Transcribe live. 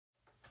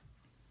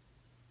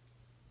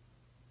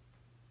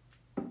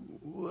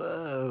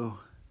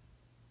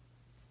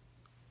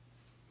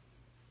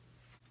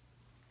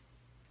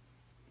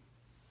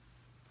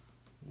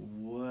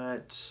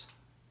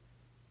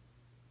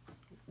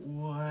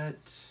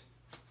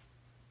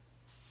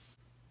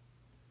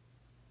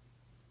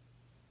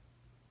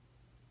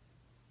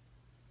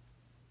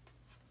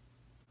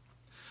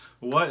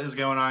What is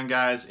going on,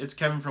 guys? It's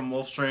Kevin from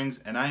Wolf Strings,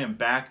 and I am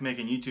back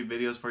making YouTube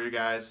videos for you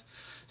guys.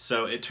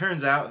 So it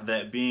turns out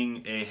that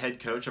being a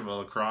head coach of a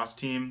lacrosse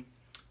team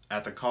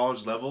at the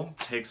college level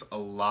takes a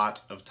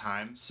lot of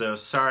time. So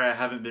sorry I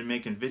haven't been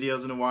making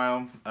videos in a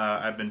while.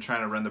 I've been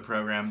trying to run the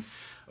program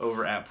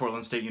over at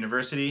Portland State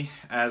University.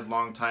 As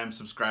longtime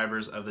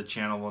subscribers of the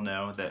channel will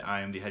know that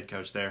I am the head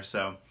coach there.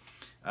 So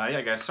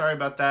yeah, guys, sorry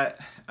about that.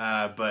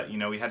 But you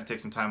know, we had to take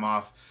some time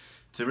off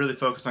to really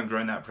focus on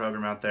growing that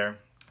program out there.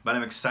 But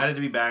I'm excited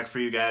to be back for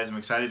you guys. I'm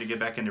excited to get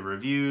back into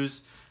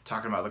reviews,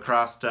 talking about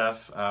lacrosse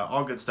stuff,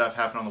 all good stuff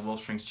happening on the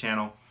Wolf Strings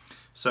channel.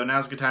 So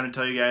now's a good time to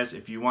tell you guys,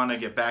 if you want to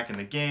get back in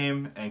the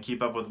game and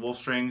keep up with Wolf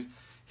Strings,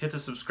 hit the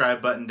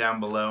subscribe button down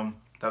below.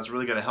 That's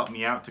really going to help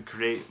me out to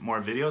create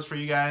more videos for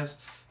you guys.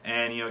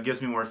 And you know, it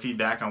gives me more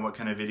feedback on what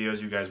kind of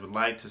videos you guys would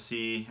like to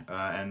see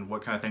and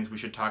what kind of things we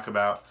should talk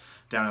about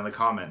down in the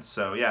comments.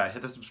 So yeah,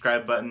 hit the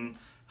subscribe button.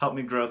 Help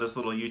me grow this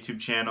little YouTube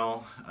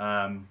channel,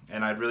 and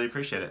I'd really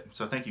appreciate it.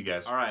 So thank you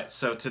guys. All right,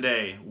 so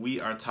today we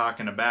are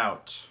talking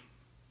about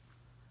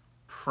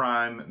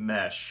Prime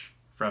Mesh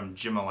from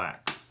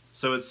Jimalax.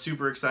 So it's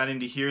super exciting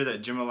to hear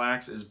that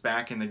Jimalax is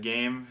back in the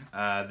game.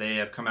 They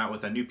have come out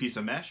with a new piece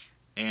of mesh,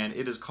 and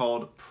it is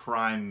called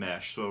Prime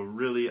Mesh, so a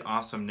really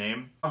awesome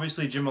name.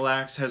 Obviously,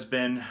 Jimalax has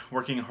been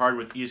working hard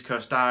with East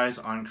Coast Dyes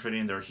on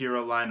creating their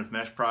hero line of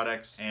mesh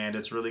products, and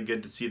it's really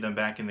good to see them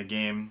back in the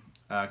game,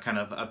 kind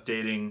of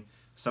updating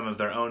some of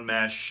their own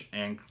mesh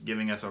and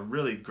giving us a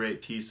really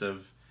great piece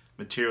of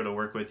material to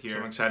work with here. So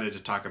I'm excited to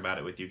talk about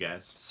it with you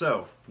guys.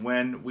 So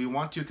when we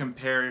want to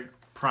compare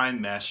Prime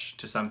Mesh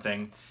to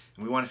something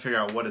and we want to figure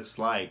out what it's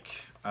like,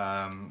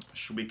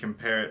 should we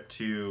compare it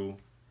to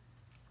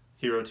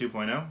Hero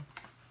 2.0?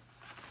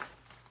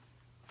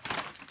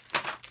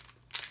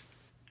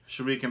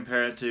 Should we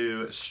compare it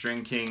to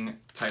String King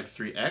Type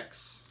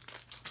 3X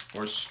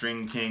or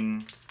String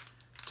King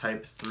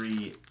Type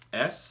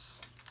 3S?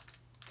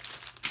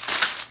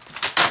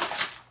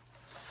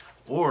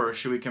 Or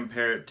should we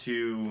compare it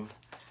to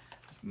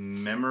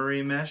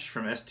Memory Mesh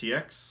from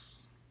STX?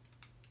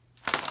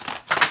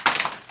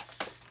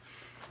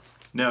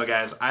 No,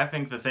 guys, I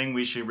think the thing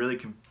we should really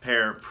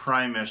compare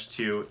Prime Mesh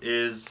to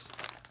is,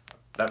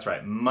 that's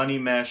right, Money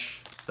Mesh,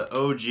 the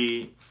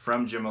OG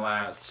from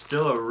Jimalax.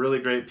 Still a really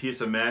great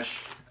piece of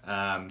mesh,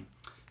 and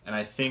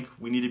I think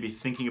we need to be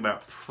thinking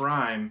about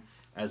Prime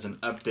as an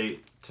update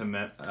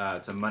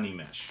to Money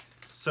Mesh.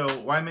 So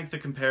why make the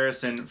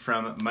comparison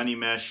from Money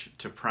Mesh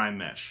to Prime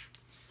Mesh?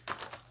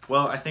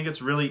 Well, I think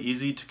it's really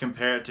easy to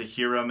compare it to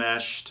Hero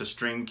Mesh, to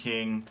String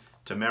King,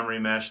 to Memory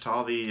Mesh, to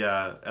all the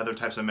other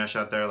types of mesh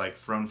out there like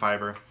Thrown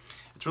Fiber.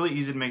 It's really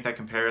easy to make that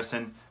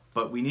comparison,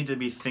 but we need to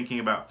be thinking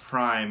about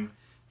Prime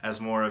as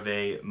more of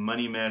a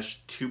Money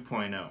Mesh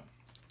 2.0.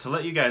 To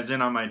let you guys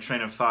in on my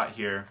train of thought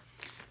here,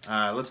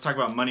 let's talk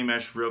about Money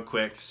Mesh real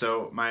quick.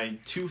 So my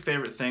two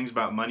favorite things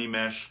about Money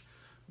Mesh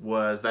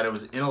was that it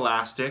was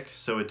inelastic,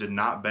 so it did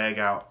not bag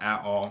out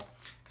at all,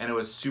 and it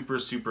was super,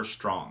 super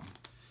strong.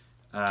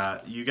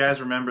 You guys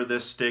remember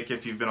this stick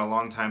if you've been a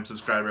long-time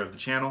subscriber of the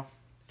channel.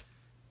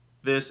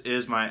 This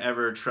is my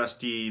ever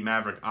trusty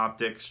Maverick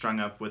Optic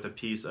strung up with a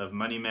piece of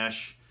Money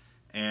Mesh,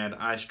 and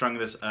I strung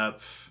this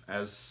up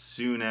as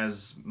soon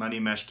as Money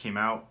Mesh came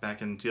out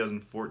back in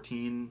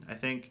 2014, I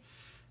think.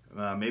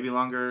 Maybe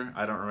longer,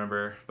 I don't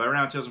remember, but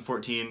around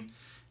 2014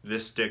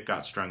 this stick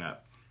got strung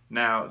up.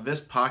 Now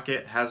this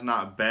pocket has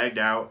not bagged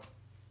out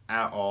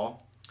at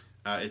all.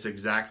 It's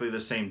exactly the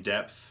same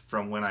depth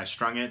from when I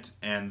strung it,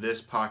 and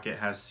this pocket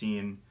has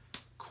seen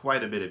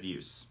quite a bit of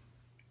use.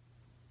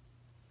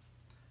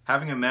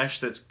 Having a mesh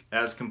that's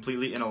as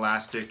completely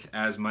inelastic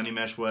as Money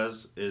Mesh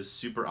was is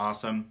super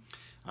awesome,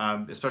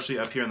 especially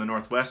up here in the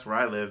Northwest where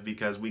I live,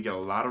 because we get a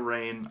lot of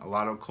rain, a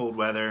lot of cold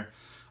weather,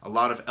 a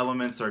lot of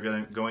elements that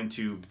are going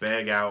to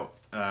bag out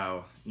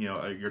you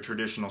know, your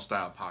traditional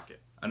style pocket.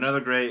 Another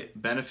great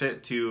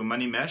benefit to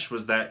Money Mesh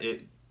was that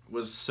it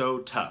was so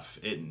tough.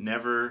 It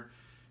never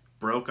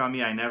broke on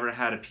me. I never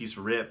had a piece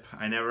rip.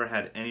 I never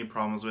had any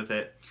problems with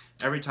it.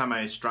 Every time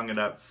I strung it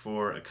up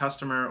for a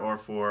customer or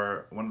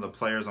for one of the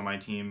players on my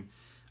team,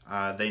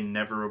 they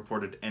never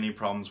reported any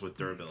problems with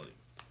durability.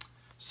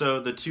 So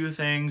the two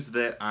things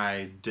that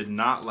I did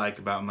not like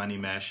about Money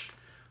Mesh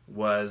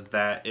was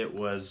that it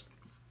was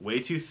way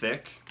too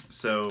thick.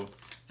 So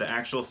the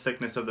actual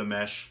thickness of the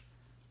mesh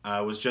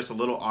was just a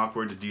little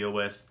awkward to deal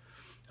with.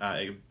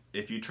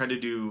 If you try to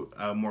do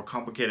a more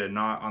complicated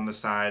knot on the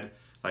side,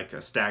 like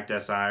a stacked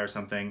SI or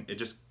something, it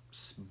just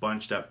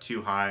bunched up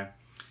too high,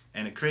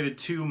 and it created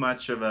too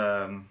much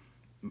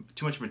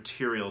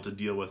material to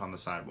deal with on the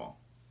sidewall.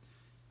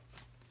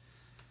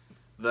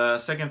 The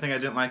second thing I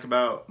didn't like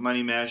about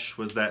Money Mesh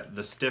was that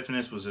the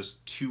stiffness was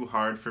just too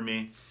hard for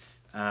me.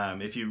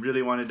 If you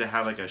really wanted to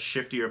have like a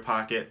shiftier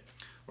pocket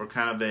or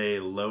kind of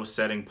a low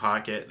setting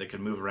pocket that could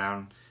move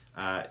around,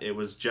 it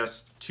was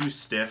just too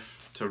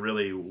stiff to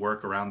really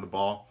work around the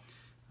ball.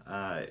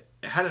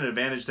 It had an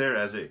advantage there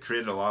as it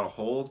created a lot of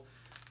hold,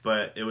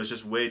 but it was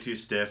just way too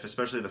stiff,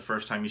 especially the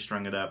first time you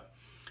strung it up.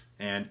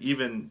 And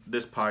even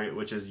this pocket,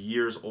 which is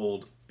years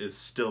old, is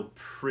still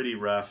pretty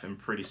rough and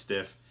pretty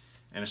stiff,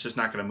 and it's just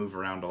not going to move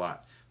around a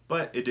lot.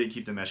 But it did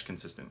keep the mesh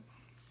consistent.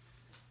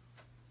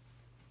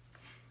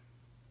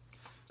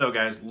 So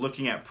guys,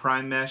 looking at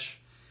Prime Mesh,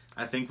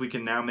 I think we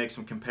can now make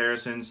some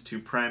comparisons to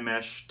Prime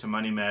Mesh to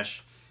Money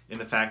Mesh in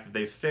the fact that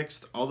they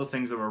fixed all the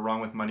things that were wrong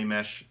with Money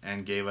Mesh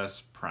and gave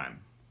us Prime.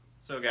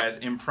 So guys,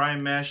 in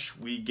Prime Mesh,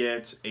 we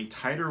get a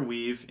tighter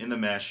weave in the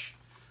mesh,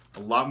 a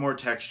lot more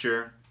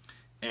texture,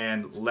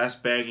 and less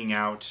bagging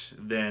out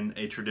than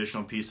a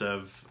traditional piece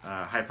of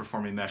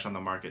high-performing mesh on the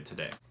market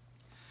today.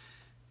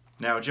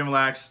 Now,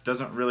 Jimalax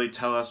doesn't really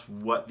tell us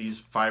what these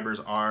fibers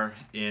are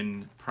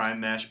in Prime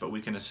Mesh, but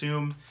we can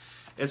assume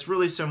it's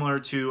really similar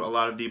to a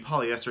lot of the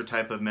polyester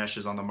type of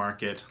meshes on the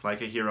market,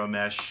 like a Hero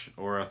Mesh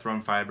or a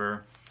Thrown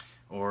Fiber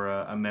or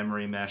a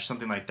memory mesh,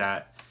 something like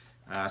that.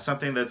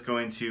 Something that's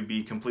going to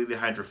be completely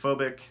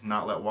hydrophobic,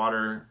 not let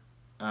water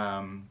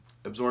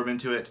absorb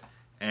into it,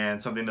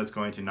 and something that's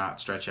going to not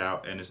stretch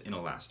out and is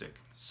inelastic.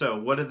 So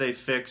what did they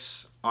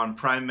fix on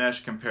Prime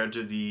Mesh compared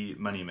to the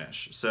Money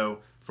Mesh? So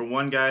for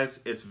one, guys,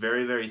 it's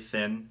very, very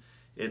thin.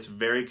 It's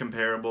very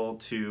comparable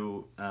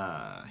to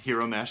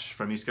Hero Mesh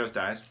from East Coast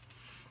Dyes.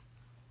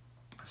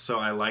 So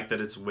I like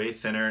that it's way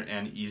thinner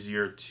and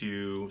easier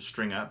to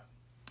string up.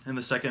 And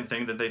the second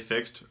thing that they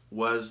fixed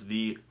was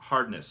the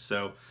hardness.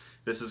 So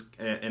this is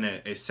in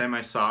a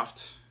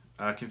semi-soft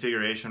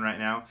configuration right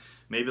now.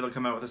 Maybe they'll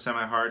come out with a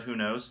semi-hard, who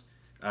knows.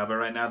 But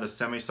right now the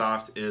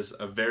semi-soft is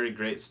a very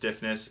great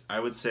stiffness. I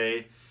would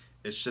say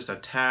it's just a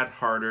tad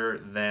harder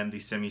than the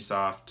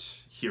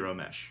semi-soft Hero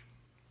Mesh.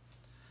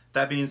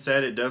 That being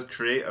said, it does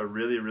create a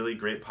really, really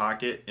great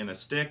pocket in a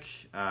stick.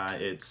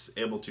 It's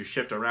able to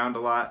shift around a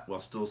lot while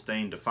still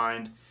staying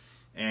defined,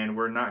 and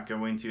we're not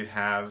going to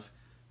have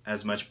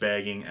as much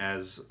bagging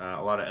as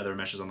a lot of other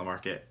meshes on the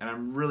market. And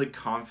I'm really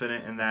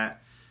confident in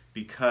that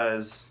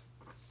because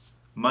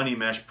Money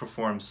Mesh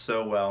performs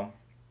so well.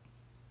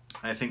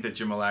 I think that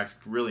Jimalax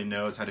really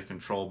knows how to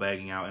control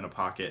bagging out in a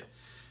pocket.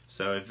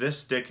 So if this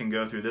stick can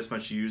go through this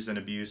much use and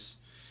abuse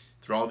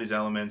through all these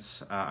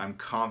elements, I'm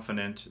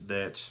confident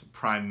that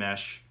Prime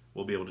Mesh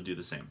will be able to do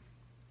the same.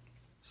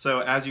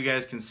 So as you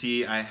guys can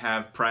see, I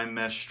have Prime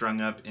Mesh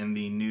strung up in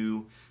the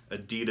new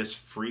Adidas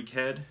Freak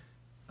Head.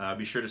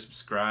 Be sure to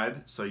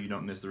subscribe so you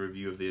don't miss the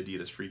review of the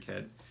Adidas Freak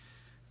Head.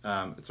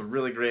 It's a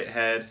really great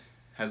head,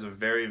 has a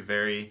very,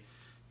 very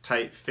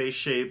tight face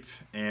shape,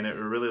 and it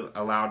really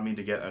allowed me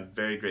to get a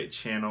very great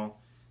channel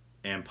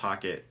and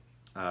pocket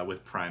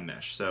with Prime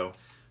Mesh. So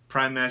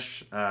Prime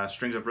Mesh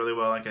strings up really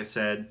well, like I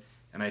said,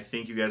 and I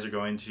think you guys are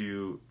going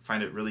to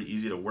find it really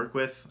easy to work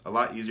with, a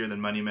lot easier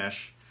than Money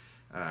Mesh.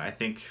 I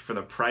think for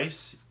the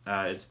price,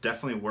 it's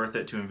definitely worth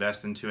it to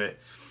invest into it.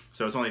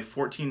 So it's only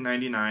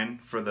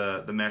 $14.99 for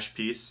the mesh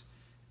piece,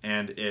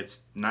 and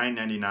it's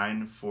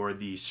 $9.99 for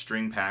the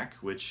string pack,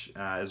 which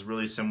is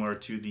really similar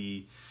to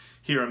the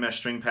Hero Mesh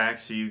string pack.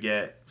 So you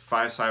get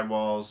 5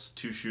 sidewalls,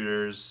 2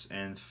 shooters,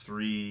 and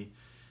 3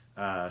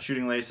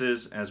 shooting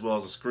laces, as well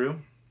as a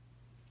screw.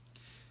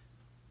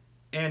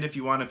 And if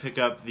you want to pick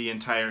up the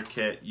entire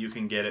kit, you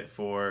can get it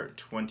for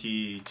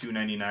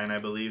 $22.99, I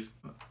believe.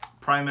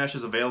 Prime Mesh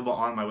is available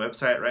on my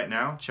website right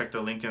now. Check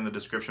the link in the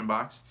description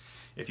box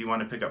if you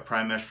want to pick up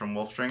Prime Mesh from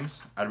Wolf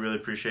Strings. I'd really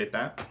appreciate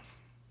that.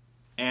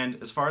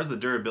 And as far as the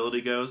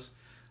durability goes,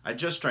 I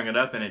just strung it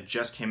up and it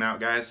just came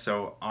out, guys,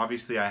 so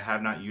obviously I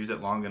have not used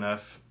it long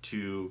enough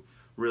to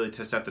really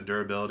test out the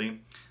durability.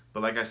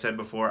 But like I said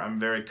before, I'm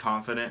very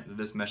confident that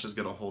this mesh is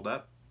going to hold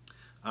up.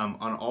 On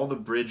all the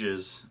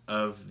bridges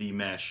of the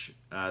mesh,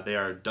 they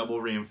are double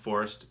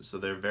reinforced, so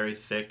they're very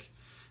thick.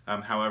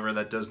 However,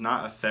 that does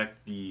not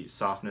affect the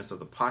softness of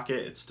the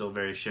pocket. It's still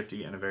very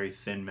shifty and a very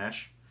thin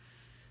mesh.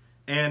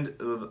 And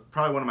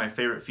probably one of my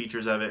favorite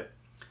features of it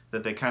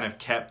that they kind of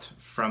kept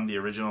from the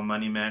original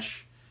Money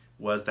Mesh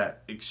was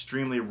that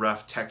extremely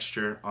rough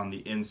texture on the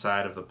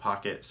inside of the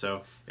pocket.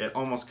 So it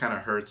almost kind of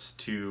hurts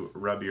to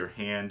rub your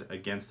hand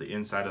against the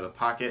inside of the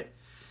pocket.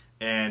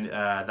 And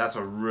that's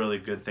a really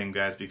good thing,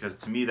 guys, because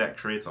to me that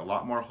creates a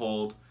lot more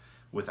hold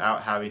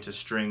without having to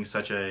string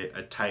such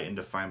a tight and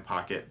defined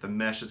pocket. The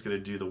mesh is going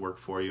to do the work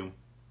for you.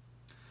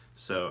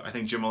 So I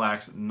think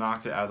Jimalax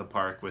knocked it out of the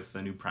park with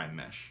the new Prime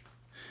Mesh.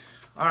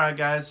 Alright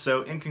guys,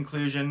 so in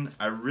conclusion,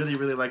 I really,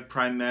 really like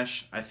Prime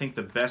Mesh. I think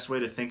the best way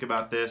to think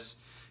about this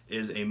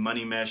is a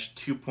Money Mesh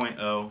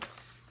 2.0.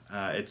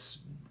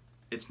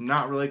 It's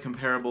not really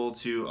comparable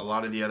to a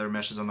lot of the other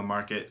meshes on the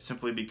market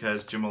simply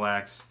because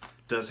Jimalax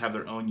does have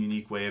their own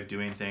unique way of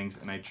doing things,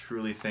 and I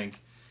truly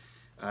think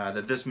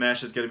that this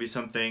mesh is going to be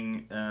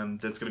something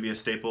that's going to be a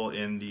staple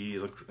in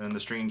the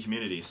stringing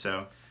community.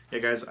 So yeah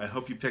guys, I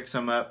hope you pick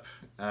some up.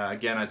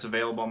 Again, it's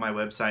available on my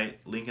website,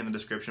 link in the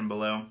description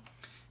below.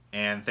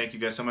 And thank you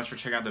guys so much for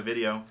checking out the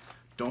video.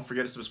 Don't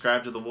forget to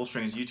subscribe to the Wolf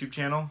Strings YouTube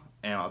channel,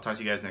 and I'll talk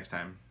to you guys next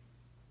time.